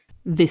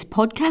This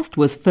podcast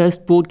was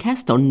first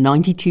broadcast on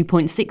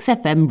 92.6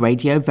 FM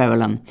Radio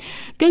Verulam.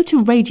 Go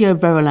to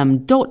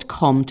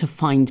radioverulam.com to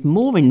find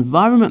more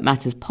Environment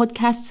Matters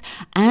podcasts,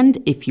 and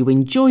if you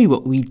enjoy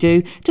what we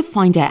do, to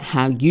find out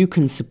how you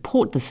can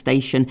support the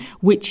station,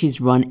 which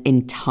is run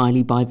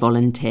entirely by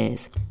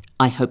volunteers.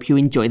 I hope you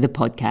enjoy the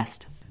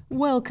podcast.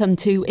 Welcome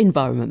to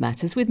Environment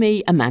Matters with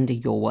me, Amanda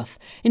Yorworth.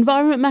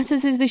 Environment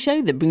Matters is the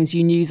show that brings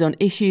you news on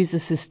issues of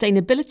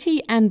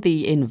sustainability and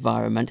the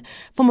environment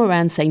from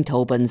around St.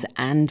 Albans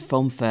and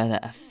from further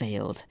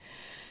afield.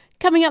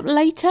 Coming up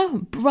later,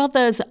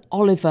 brothers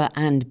Oliver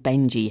and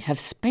Benji have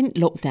spent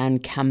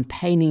lockdown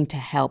campaigning to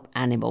help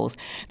animals.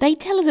 They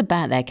tell us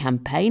about their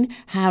campaign,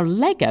 how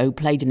Lego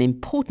played an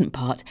important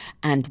part,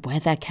 and where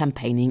their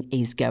campaigning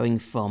is going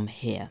from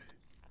here.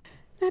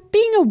 Now,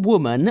 being a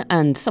woman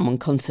and someone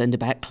concerned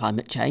about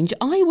climate change,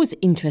 I was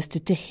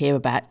interested to hear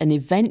about an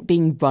event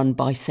being run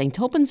by St.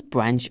 Albans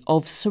branch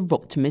of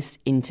Soroptimists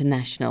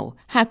International.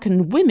 How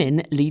can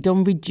women lead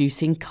on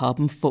reducing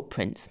carbon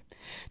footprints?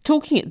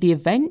 Talking at the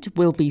event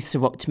will be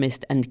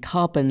Soroptimist and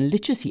carbon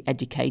literacy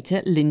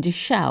educator Linda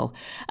Schall,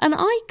 and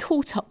I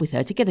caught up with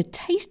her to get a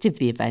taste of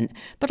the event,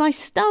 but I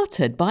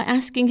started by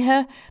asking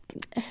her,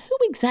 who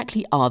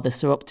exactly are the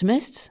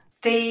Soroptimists?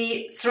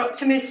 The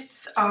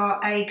Soroptimists are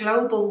a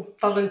global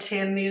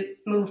volunteer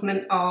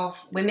movement of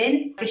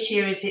women. This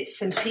year is its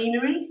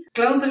centenary.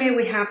 Globally,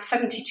 we have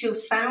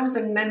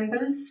 72,000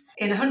 members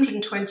in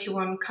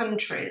 121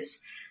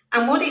 countries.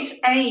 And what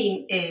its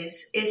aim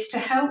is to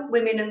help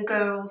women and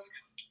girls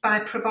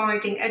by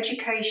providing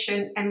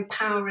education,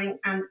 empowering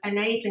and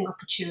enabling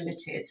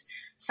opportunities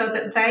so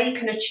that they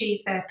can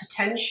achieve their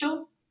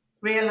potential,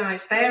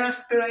 realise their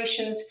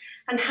aspirations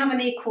and have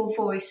an equal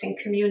voice in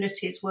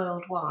communities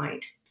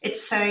worldwide.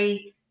 It's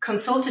a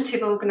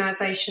consultative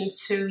organisation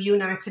to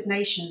United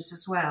Nations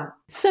as well.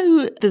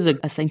 So there's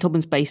a St.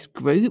 Albans-based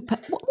group.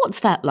 What's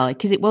that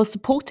like? Is it well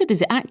supported?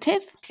 Is it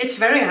active? It's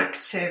very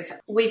active.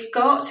 We've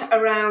got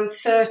around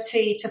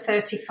 30 to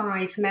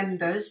 35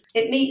 members.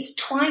 It meets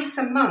twice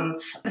a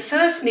month. The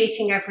first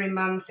meeting every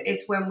month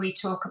is when we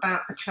talk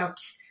about the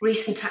club's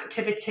recent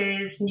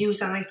activities,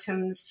 news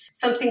items,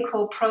 something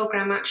called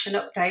Programme Action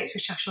Updates,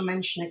 which I shall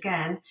mention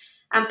again,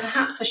 and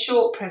perhaps a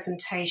short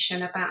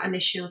presentation about an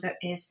issue that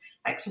is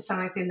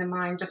exercising the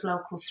mind of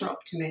local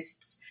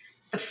Soroptimists.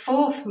 The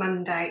fourth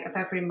Monday of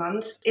every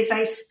month is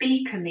a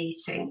speaker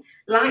meeting,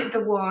 like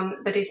the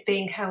one that is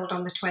being held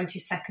on the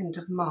 22nd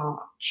of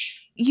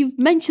March. You've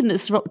mentioned that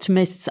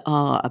Soroptimists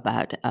are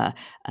about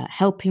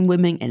helping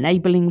women,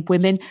 enabling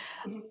women.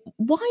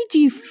 Why do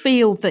you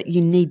feel that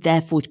you need,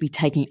 therefore, to be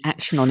taking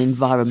action on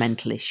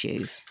environmental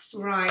issues?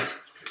 Right.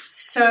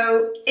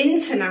 So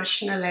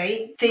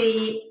internationally,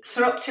 the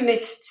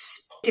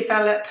Soroptimists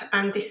develop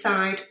and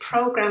decide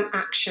programme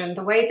action.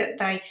 The way that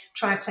they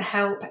try to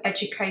help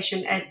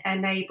education,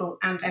 enable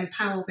and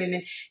empower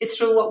women is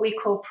through what we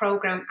call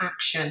programme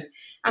action.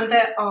 And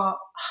there are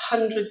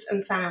hundreds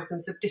and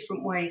thousands of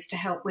different ways to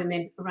help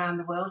women around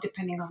the world,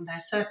 depending on their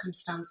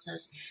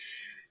circumstances.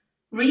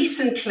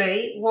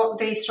 Recently, what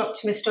the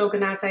Soroptimist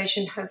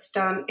organisation has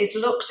done is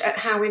looked at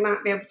how we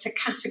might be able to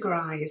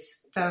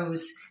categorise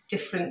those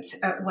different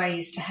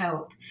ways to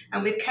help.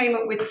 And we came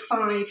up with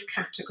 5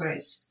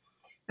 categories.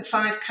 The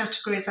 5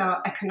 categories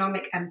are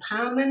economic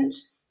empowerment,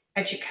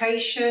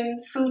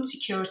 education, food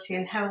security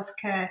and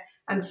healthcare,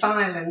 and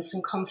violence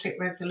and conflict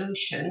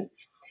resolution.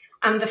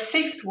 And the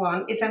 5th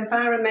one is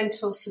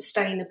environmental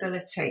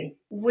sustainability.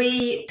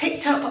 We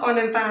picked up on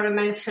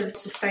environmental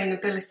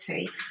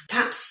sustainability,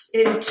 perhaps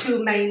in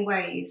 2 main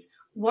ways.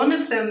 One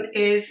of them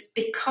is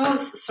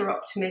because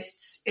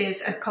Soroptimists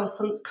is a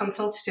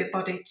consultative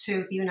body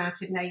to the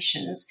United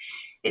Nations.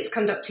 It's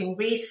conducting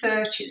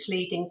research, it's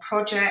leading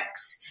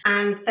projects,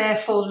 and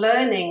therefore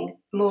learning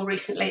more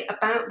recently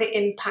about the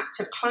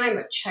impact of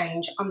climate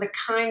change on the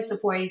kinds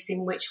of ways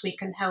in which we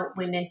can help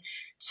women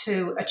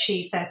to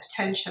achieve their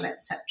potential,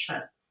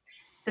 etc.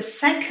 The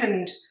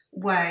second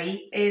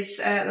way is,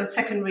 the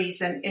second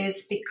reason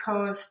is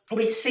because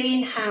we've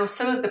seen how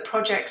some of the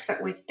projects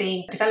that we've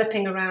been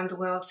developing around the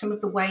world, some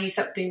of the ways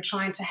that we've been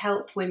trying to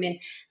help women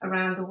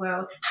around the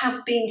world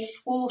have been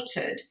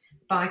thwarted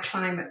by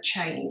climate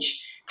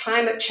change.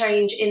 Climate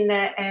change in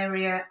their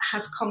area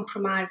has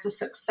compromised the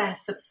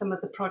success of some of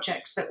the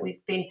projects that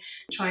we've been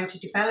trying to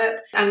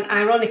develop. And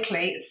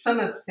ironically, some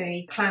of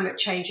the climate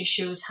change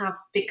issues have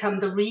become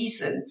the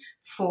reason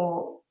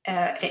for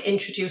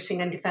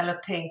introducing and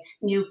developing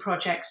new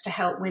projects to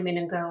help women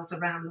and girls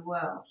around the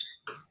world.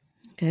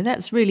 Okay,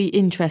 that's really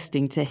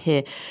interesting to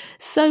hear.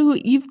 So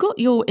you've got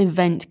your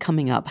event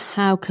coming up,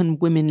 How Can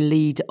Women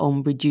Lead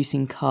on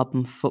Reducing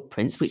Carbon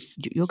Footprints, which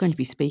you're going to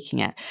be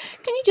speaking at.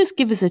 Can you just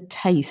give us a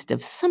taste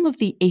of some of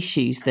the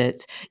issues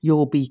that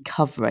you'll be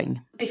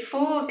covering?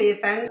 Before the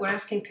event, we're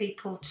asking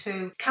people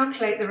to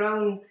calculate their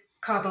own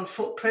carbon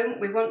footprint.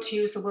 We want to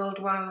use the World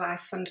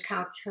Wildlife Fund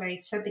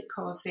calculator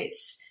because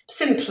it's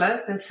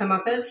simpler than some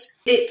others.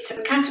 It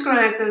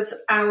categorises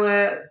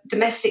our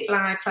domestic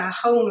lives, our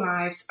home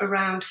lives,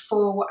 around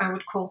 4 what I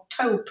would call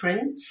toe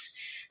prints.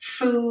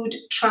 food,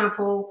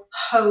 travel,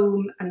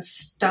 home and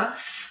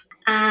stuff.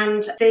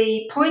 And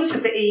the point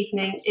of the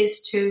evening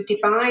is to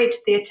divide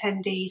the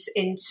attendees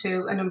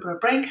into a number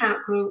of breakout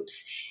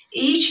groups,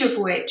 each of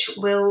which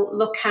will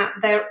look at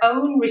their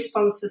own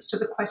responses to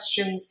the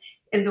questions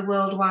in the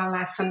World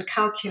Wildlife Fund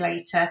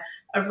calculator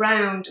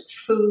around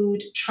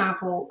food,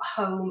 travel,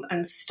 home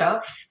and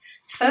stuff.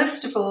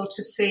 First of all,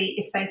 to see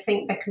if they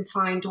think they can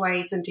find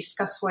ways and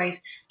discuss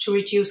ways to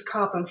reduce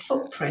carbon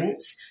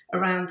footprints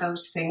around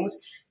those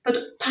things.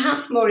 But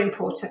perhaps more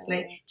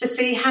importantly, to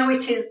see how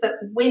it is that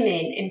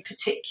women in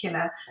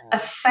particular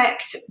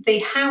affect the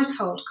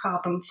household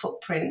carbon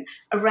footprint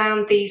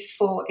around these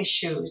 4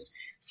 issues.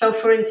 So,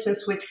 for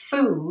instance, with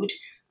food,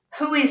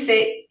 who is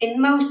it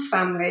in most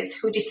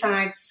families who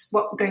decides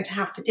what we're going to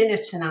have for dinner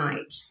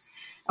tonight?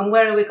 And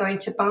where are we going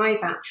to buy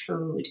that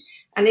food?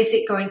 And is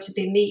it going to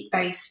be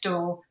meat-based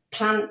or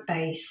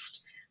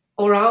plant-based?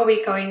 Or are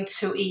we going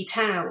to eat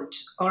out?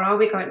 Or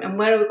and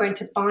where are we going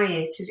to buy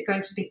it? Is it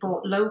going to be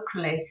bought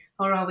locally?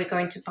 Or are we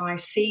going to buy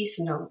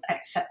seasonal,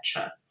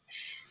 etc.?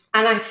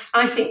 And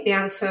I think the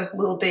answer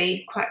will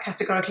be quite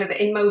categorically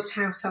that in most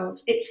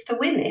households, it's the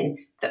women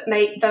that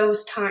make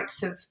those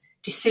types of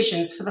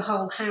decisions for the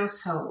whole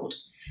household.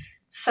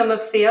 Some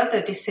of the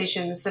other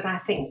decisions that I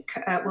think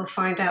we'll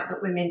find out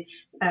that women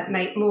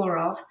make more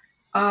of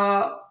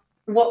are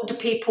what do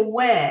people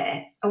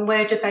wear and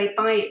where do they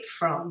buy it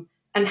from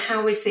and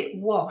how is it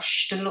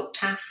washed and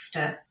looked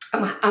after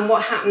and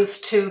what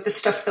happens to the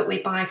stuff that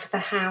we buy for the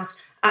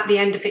house at the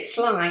end of its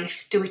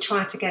life. Do we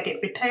try to get it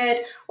repaired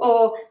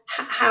or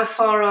how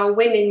far are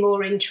women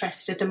more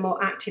interested and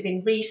more active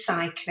in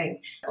recycling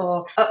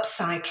or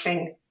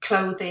upcycling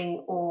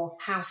clothing or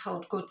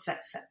household goods,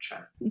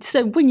 etc.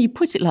 So when you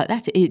put it like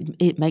that,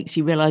 it makes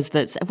you realise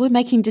that we're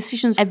making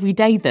decisions every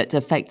day that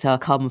affect our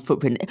carbon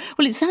footprint.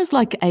 Well, it sounds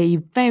like a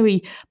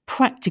very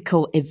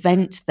practical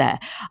event there.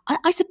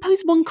 I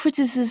suppose one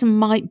criticism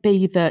might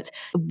be that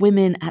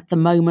women at the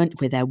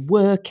moment, where they're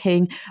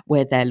working,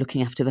 where they're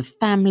looking after the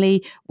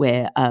family,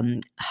 we're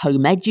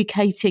home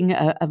educating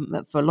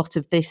for a lot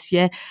of this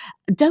year,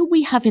 don't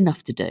we have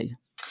enough to do?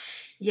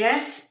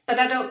 Yes, but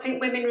I don't think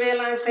women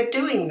realise they're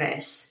doing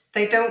this.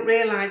 They don't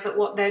realise that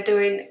what they're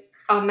doing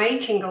are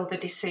making all the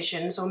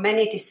decisions or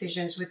many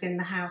decisions within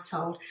the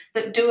household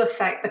that do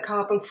affect the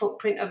carbon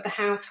footprint of the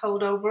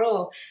household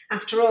overall.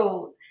 After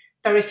all,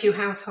 very few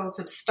households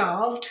have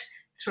starved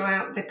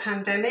throughout the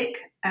pandemic.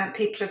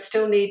 People have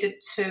still needed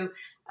to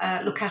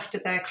look after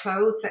their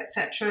clothes,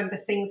 etc., and the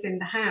things in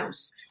the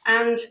house.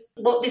 And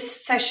what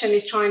this session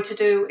is trying to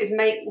do is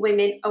make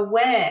women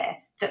aware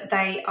that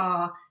they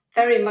are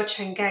very much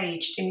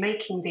engaged in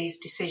making these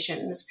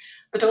decisions,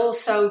 but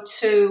also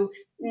to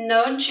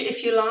nudge,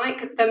 if you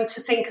like, them to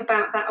think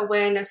about that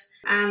awareness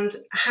and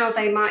how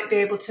they might be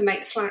able to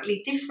make slightly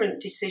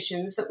different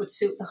decisions that would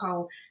suit the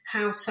whole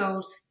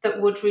household, that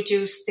would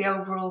reduce the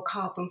overall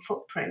carbon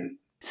footprint.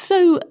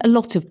 So a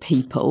lot of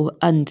people,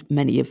 and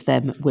many of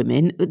them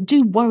women,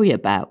 do worry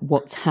about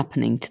what's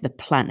happening to the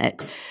planet.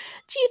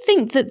 Do you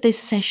think that this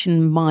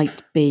session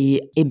might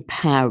be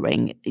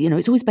empowering? You know,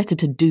 it's always better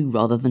to do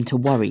rather than to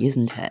worry,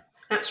 isn't it?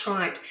 That's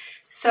right.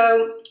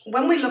 So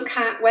when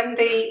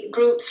the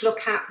groups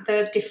look at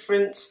the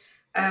different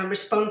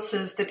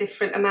responses, the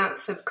different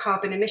amounts of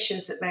carbon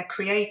emissions that they're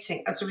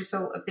creating as a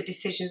result of the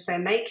decisions they're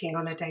making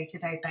on a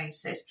day-to-day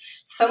basis,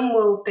 some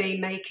will be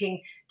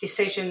making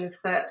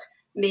decisions that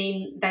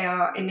mean they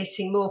are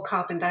emitting more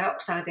carbon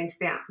dioxide into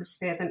the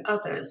atmosphere than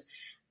others.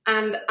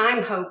 And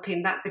I'm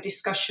hoping that the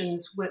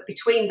discussions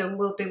between them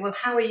will be, well,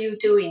 how are you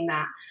doing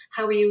that?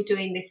 How are you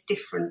doing this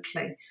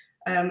differently?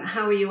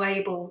 How are you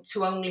able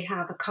to only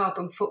have a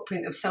carbon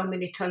footprint of so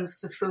many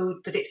tonnes for food,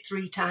 but it's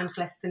 3 times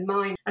less than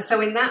mine? And so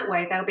in that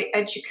way, they'll be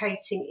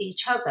educating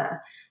each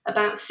other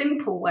about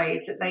simple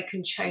ways that they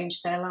can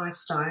change their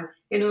lifestyle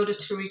in order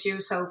to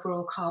reduce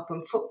overall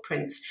carbon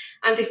footprints.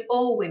 And if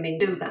all women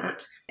do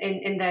that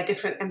in their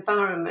different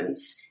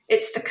environments,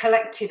 it's the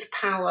collective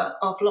power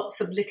of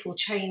lots of little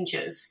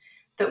changes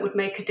that would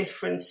make a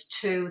difference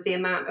to the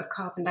amount of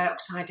carbon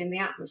dioxide in the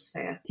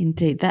atmosphere.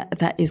 Indeed,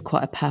 that is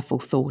quite a powerful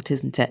thought,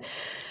 isn't it?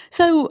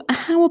 So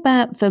how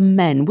about the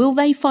men? Will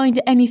they find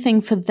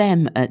anything for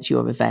them at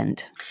your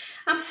event?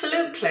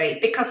 Absolutely,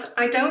 because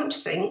I don't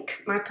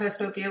think, my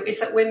personal view is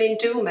that women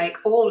do make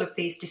all of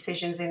these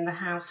decisions in the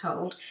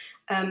household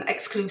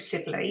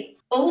exclusively.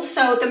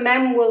 Also, the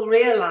men will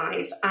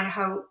realise, I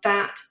hope,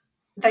 that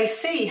they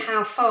see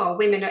how far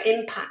women are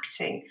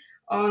impacting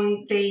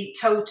on the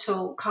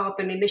total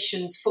carbon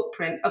emissions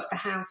footprint of the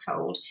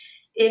household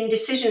in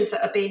decisions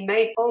that are being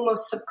made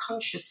almost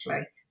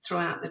subconsciously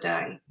throughout the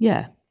day.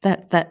 Yeah,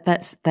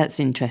 that's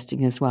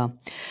interesting as well.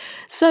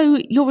 So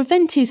your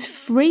event is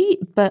free,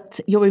 but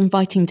you're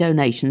inviting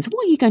donations.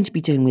 What are you going to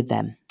be doing with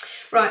them?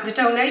 Right, the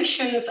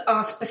donations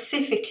are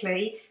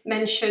specifically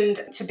mentioned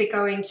to be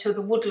going to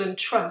the Woodland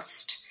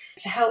Trust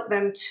to help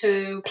them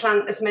to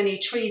plant as many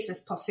trees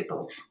as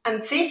possible.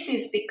 And this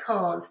is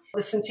because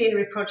the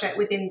centenary project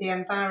within the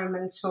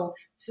Environmental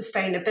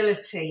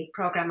Sustainability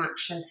Programme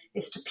Action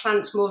is to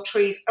plant more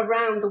trees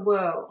around the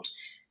world.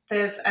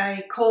 there's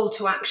a call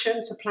to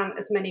action to plant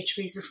as many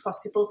trees as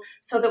possible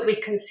so that we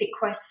can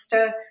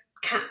sequester,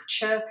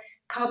 capture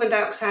carbon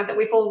dioxide that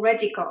we've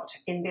already got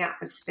in the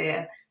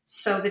atmosphere.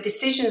 So the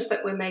decisions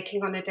that we're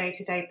making on a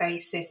day-to-day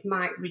basis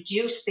might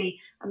reduce the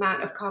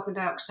amount of carbon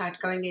dioxide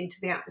going into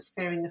the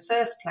atmosphere in the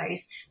first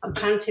place, and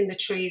planting the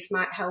trees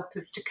might help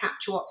us to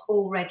capture what's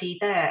already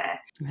there.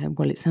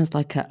 Well, it sounds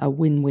like a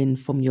win-win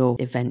from your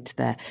event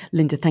there.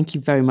 Linda, thank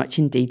you very much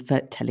indeed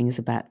for telling us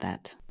about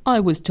that. I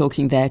was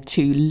talking there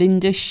to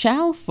Linda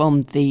Shaw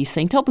from the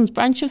St.Albans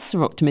branch of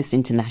Soroptimists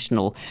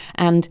International.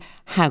 And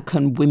How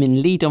Can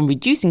Women Lead on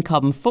Reducing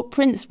Carbon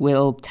Footprints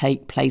will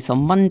take place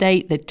on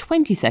Monday, the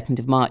 22nd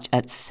of March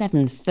at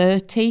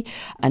 7:30.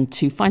 And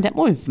to find out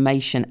more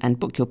information and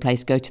book your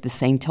place, go to the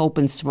St.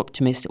 Albans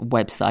Soroptimist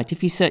website.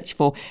 If you search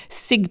for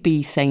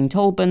Sigby St.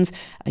 Albans,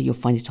 you'll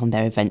find it on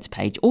their events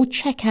page. Or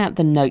check out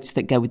the notes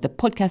that go with the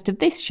podcast of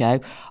this show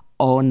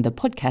on the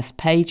podcast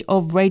page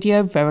of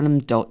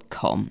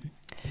radioverulam.com.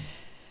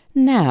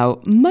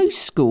 Now, most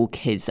school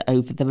kids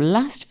over the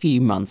last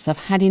few months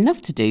have had enough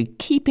to do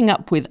keeping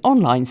up with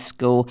online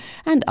school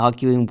and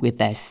arguing with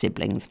their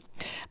siblings.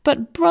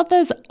 But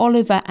brothers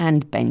Oliver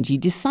and Benji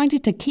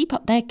decided to keep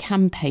up their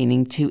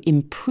campaigning to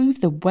improve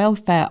the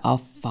welfare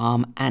of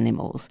farm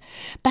animals.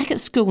 Back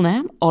at school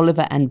now,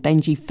 Oliver and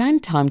Benji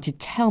found time to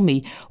tell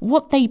me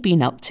what they've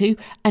been up to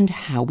and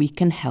how we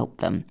can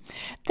help them.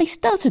 They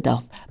started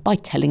off by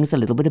telling us a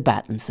little bit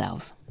about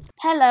themselves.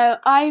 Hello,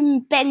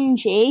 I'm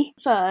Benji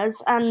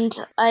Furs and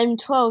I'm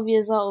 12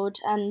 years old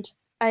and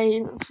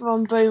I'm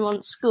from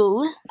Beaumont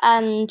School,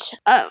 and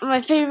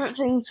my favourite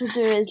thing to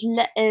do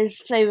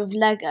is play with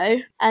Lego,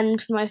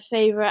 and my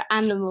favourite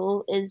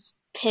animal is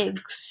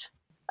pigs.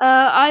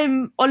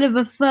 I'm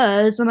Oliver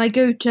Furs and I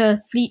go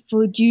to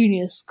Fleetwood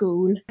Junior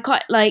School. I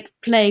quite like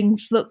playing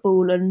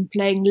football and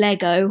playing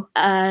Lego,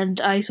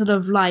 and I sort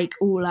of like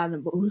all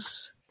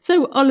animals.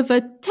 So,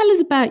 Oliver, tell us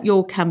about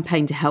your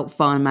campaign to help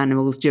farm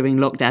animals during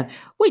lockdown.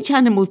 Which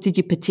animals did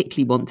you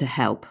particularly want to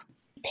help?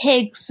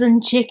 Pigs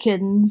and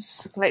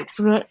chickens,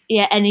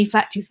 any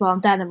factory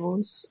farmed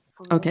animals.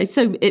 Okay,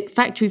 so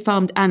factory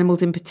farmed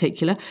animals in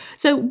particular.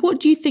 So, what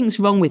do you think's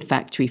wrong with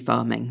factory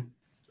farming?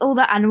 All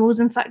the animals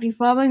in factory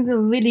farming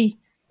are really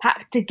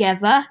packed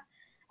together,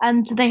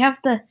 and they have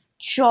to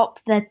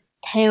chop their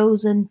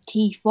tails and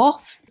teeth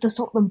off to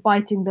stop them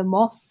biting them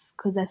off,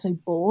 because they're so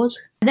bored.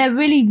 They're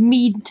really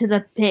mean to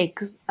the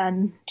pigs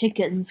and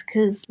chickens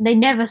because they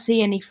never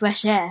see any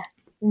fresh air.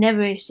 They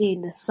never see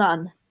the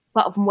sun,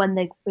 apart from when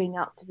they're being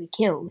out to be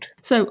killed.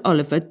 So,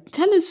 Oliver,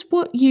 tell us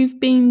what you've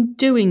been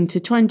doing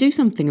to try and do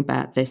something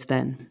about this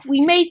then.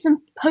 We made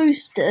some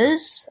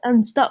posters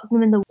and stuck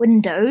them in the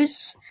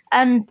windows,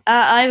 and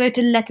I wrote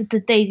a letter to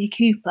Daisy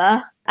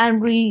Cooper, and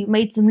we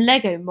made some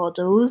Lego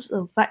models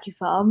of factory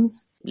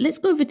farms. Let's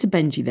go over to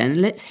Benji then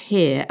and let's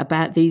hear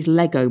about these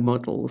Lego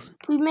models.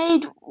 We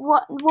made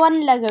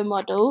one Lego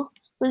model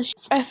was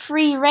a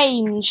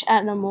free-range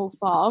animal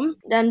farm,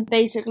 and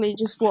basically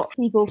just what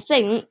people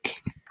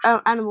think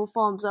animal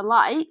farms are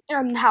like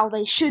and how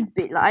they should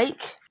be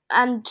like.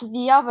 And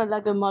the other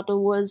Lego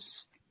model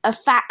was a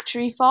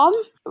factory farm,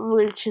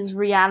 which is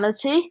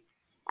reality,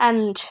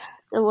 and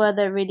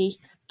they're really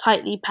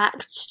tightly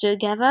packed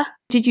together.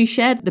 Did you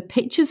share the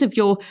pictures of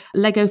your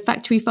Lego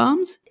factory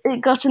farms?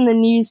 It got in the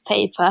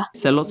newspaper.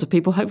 So lots of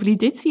people hopefully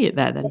did see it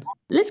there then.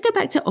 Let's go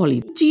back to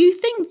Ollie. Do you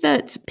think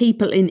that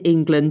people in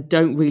England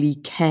don't really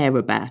care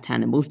about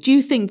animals? Do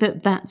you think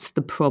that that's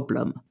the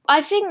problem?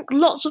 I think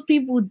lots of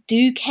people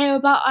do care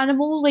about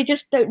animals. They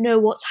just don't know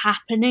what's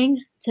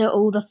happening to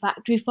all the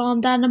factory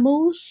farmed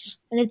animals.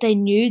 And if they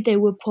knew, they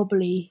would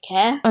probably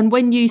care. And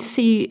when you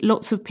see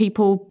lots of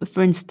people,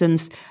 for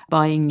instance,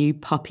 buying new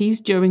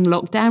puppies during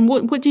lockdown,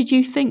 what did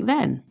you think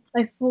then?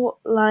 I thought,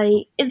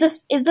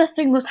 if the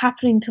thing was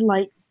happening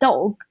to,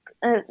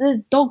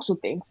 the dogs were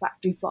being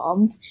factory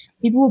farmed,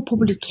 people would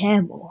probably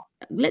care more.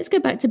 Let's go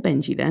back to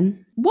Benji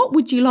then. What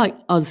would you like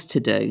us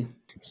to do?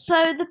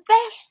 So the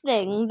best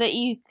thing that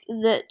you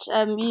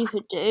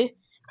could do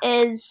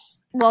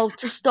is,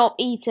 to stop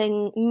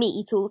eating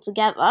meat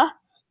altogether.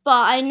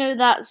 But I know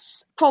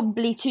that's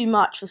probably too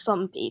much for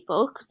some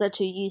people because they're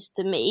too used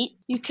to meat.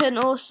 You can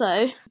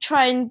also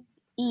try and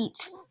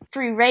eat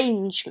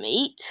free-range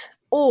meat,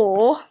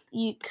 or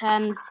you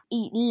can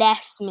eat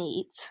less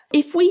meat.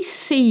 If we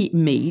see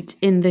meat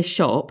in the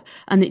shop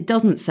and it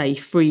doesn't say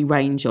free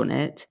range on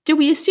it, do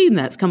we assume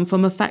that's come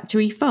from a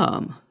factory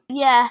farm?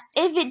 Yeah,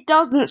 if it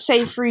doesn't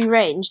say free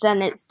range,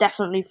 then it's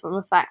definitely from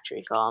a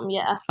factory farm,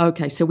 yeah.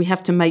 Okay, so we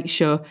have to make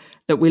sure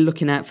that we're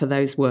looking out for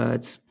those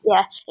words.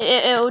 Yeah,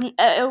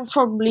 it'll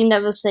probably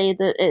never say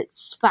that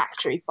it's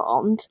factory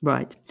farmed.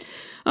 Right.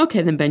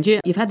 Okay then, Benji,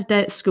 you've had a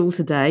day at school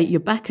today. You're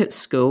back at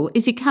school.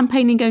 Is your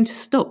campaigning going to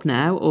stop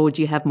now, or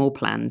do you have more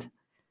planned?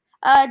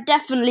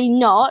 Definitely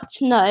not,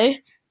 no.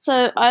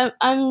 So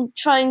I'm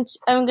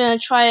going to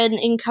try and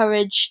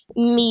encourage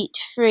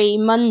meat-free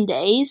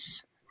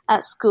Mondays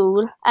at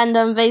school, and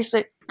I'm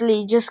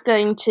basically just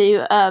going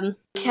to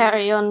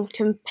carry on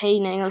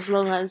campaigning as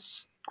long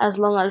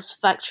as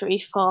factory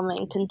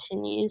farming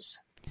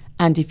continues.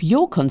 And if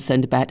you're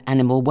concerned about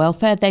animal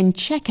welfare, then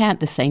check out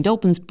the St.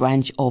 Albans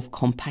branch of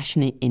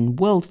Compassionate in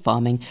World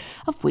Farming,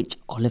 of which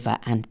Oliver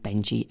and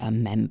Benji are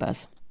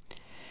members.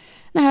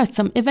 Now,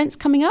 some events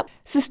coming up.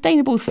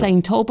 Sustainable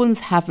St. Albans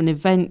have an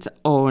event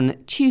on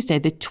Tuesday,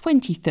 the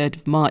 23rd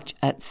of March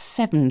at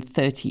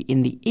 7:30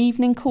 in the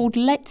evening called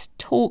Let's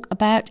Talk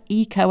About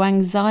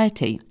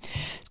Eco-Anxiety.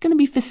 It's going to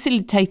be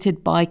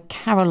facilitated by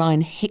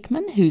Caroline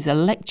Hickman, who's a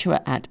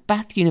lecturer at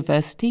Bath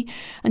University,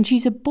 and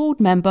she's a board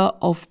member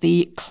of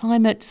the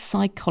Climate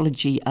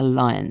Psychology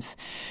Alliance.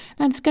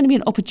 Now, there's going to be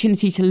an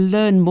opportunity to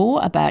learn more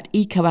about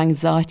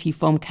eco-anxiety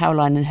from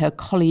Caroline and her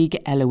colleague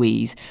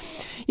Eloise.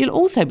 You'll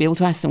also be able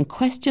to ask some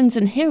questions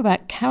and hear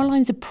about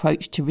Caroline's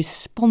approach to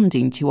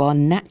responding to our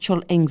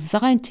natural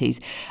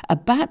anxieties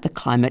about the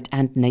climate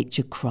and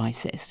nature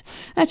crisis.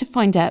 Now, to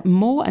find out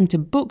more and to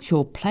book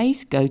your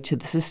place, go to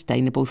the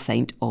Sustainable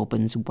St.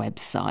 Albans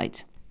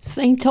website.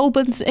 St.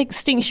 Albans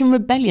Extinction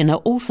Rebellion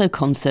are also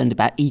concerned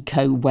about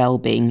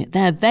eco-wellbeing.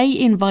 Now, they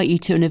invite you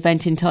to an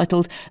event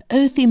entitled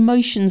Earth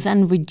Emotions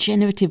and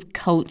Regenerative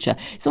Culture.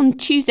 It's on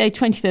Tuesday,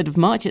 23rd of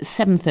March at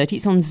 7:30.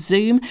 It's on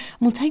Zoom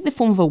and will take the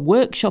form of a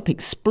workshop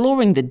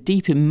exploring the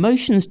deep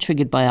emotions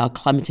triggered by our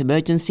climate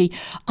emergency,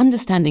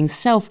 understanding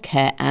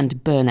self-care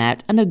and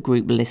burnout, and a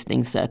group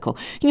listening circle.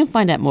 You can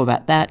find out more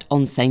about that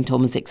on St.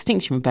 Albans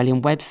Extinction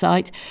Rebellion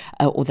website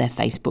or their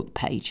Facebook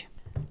page.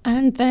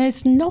 And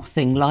there's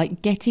nothing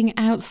like getting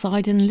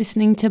outside and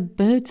listening to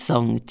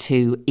birdsong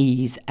to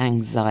ease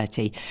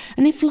anxiety.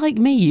 And if, like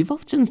me, you've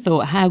often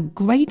thought how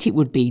great it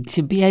would be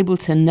to be able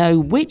to know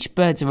which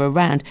birds are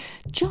around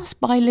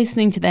just by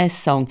listening to their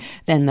song,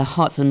 then the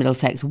Herts and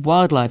Middlesex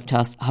Wildlife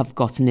Trust have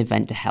got an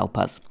event to help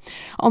us.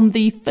 On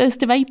the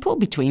 1st of April,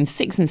 between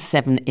 6 and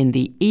 7 in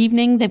the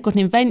evening, they've got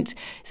an event.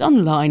 It's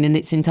online and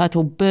it's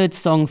entitled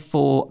Birdsong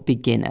for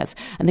Beginners.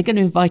 And they're going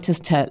to invite us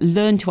to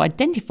learn to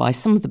identify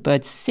some of the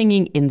birds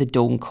singing in the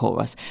dawn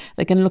chorus.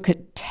 They're going to look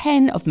at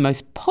 10 of the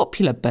most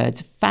popular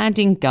birds found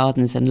in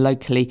gardens and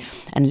locally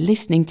and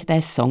listening to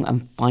their song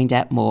and find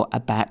out more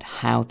about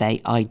how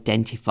they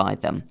identify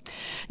them.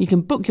 You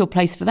can book your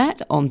place for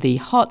that on the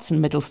Herts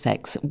and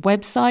Middlesex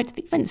website.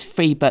 The event's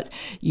free, but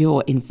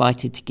you're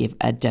invited to give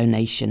a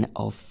donation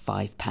of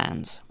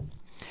 £5.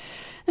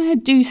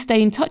 Do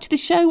stay in touch with the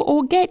show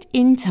or get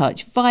in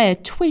touch via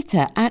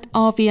Twitter at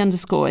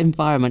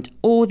 @RV_environment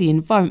or the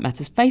Environment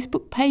Matters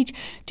Facebook page.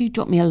 Do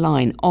drop me a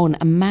line on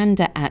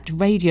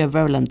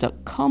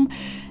amanda@radioverulam.com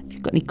if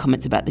you've got any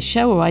comments about the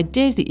show or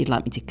ideas that you'd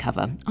like me to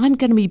cover. I'm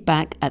going to be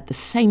back at the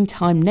same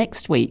time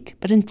next week,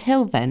 but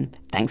until then,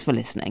 thanks for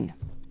listening.